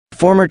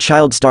former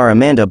child star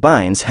Amanda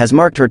Bynes has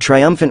marked her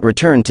triumphant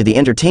return to the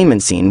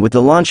entertainment scene with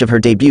the launch of her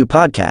debut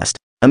podcast,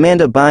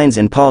 Amanda Bynes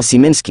and Paul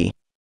Sieminski,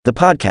 the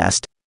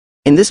podcast.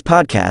 In this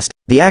podcast,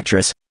 the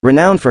actress,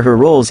 renowned for her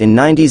roles in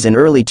 90s and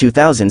early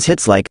 2000s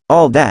hits like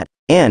All That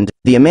and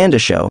The Amanda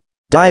Show,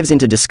 dives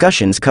into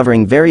discussions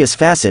covering various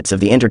facets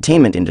of the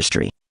entertainment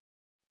industry.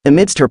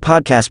 Amidst her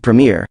podcast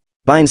premiere,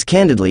 Bynes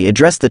candidly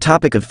addressed the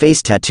topic of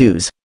face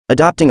tattoos,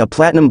 adopting a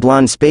platinum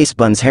blonde space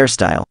buns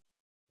hairstyle.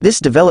 This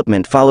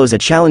development follows a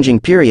challenging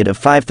period of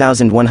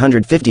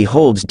 5,150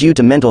 holds due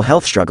to mental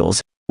health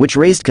struggles, which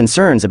raised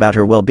concerns about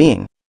her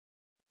well-being.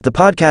 The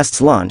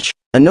podcast's launch,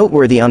 a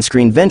noteworthy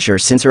on-screen venture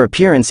since her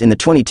appearance in the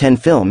 2010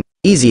 film,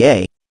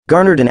 EasyA,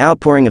 garnered an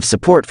outpouring of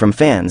support from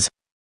fans.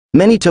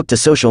 Many took to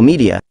social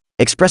media,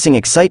 expressing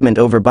excitement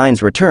over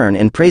Bynes' return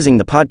and praising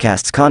the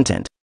podcast's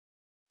content.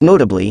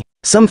 Notably,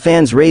 some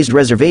fans raised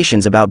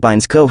reservations about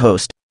Bynes'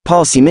 co-host,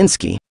 Paul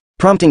Sieminski,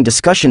 prompting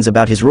discussions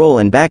about his role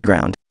and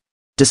background.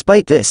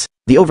 Despite this,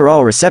 the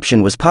overall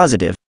reception was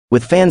positive,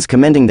 with fans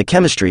commending the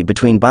chemistry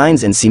between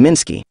Bynes and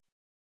Sieminski.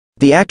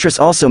 The actress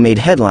also made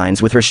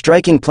headlines with her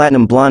striking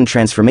platinum blonde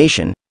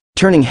transformation,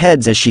 turning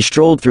heads as she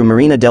strolled through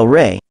Marina del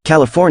Rey,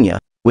 California,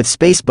 with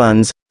space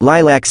buns,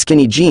 lilac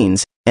skinny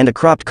jeans, and a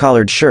cropped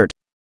collared shirt.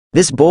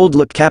 This bold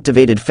look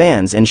captivated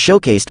fans and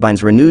showcased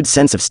Bynes' renewed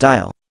sense of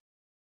style.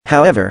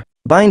 However,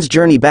 Bynes'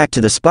 journey back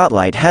to the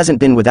spotlight hasn't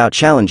been without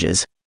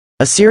challenges.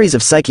 A series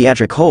of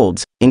psychiatric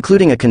holds,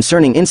 including a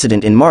concerning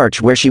incident in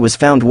March where she was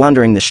found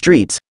wandering the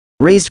streets,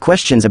 raised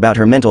questions about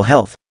her mental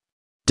health.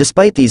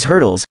 Despite these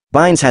hurdles,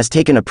 Bynes has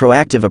taken a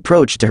proactive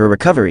approach to her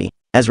recovery,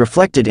 as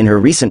reflected in her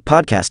recent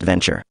podcast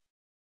venture.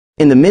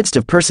 In the midst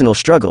of personal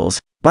struggles,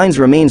 Bynes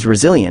remains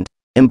resilient,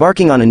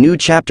 embarking on a new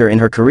chapter in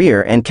her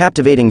career and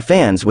captivating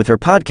fans with her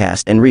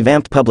podcast and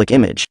revamped public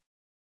image.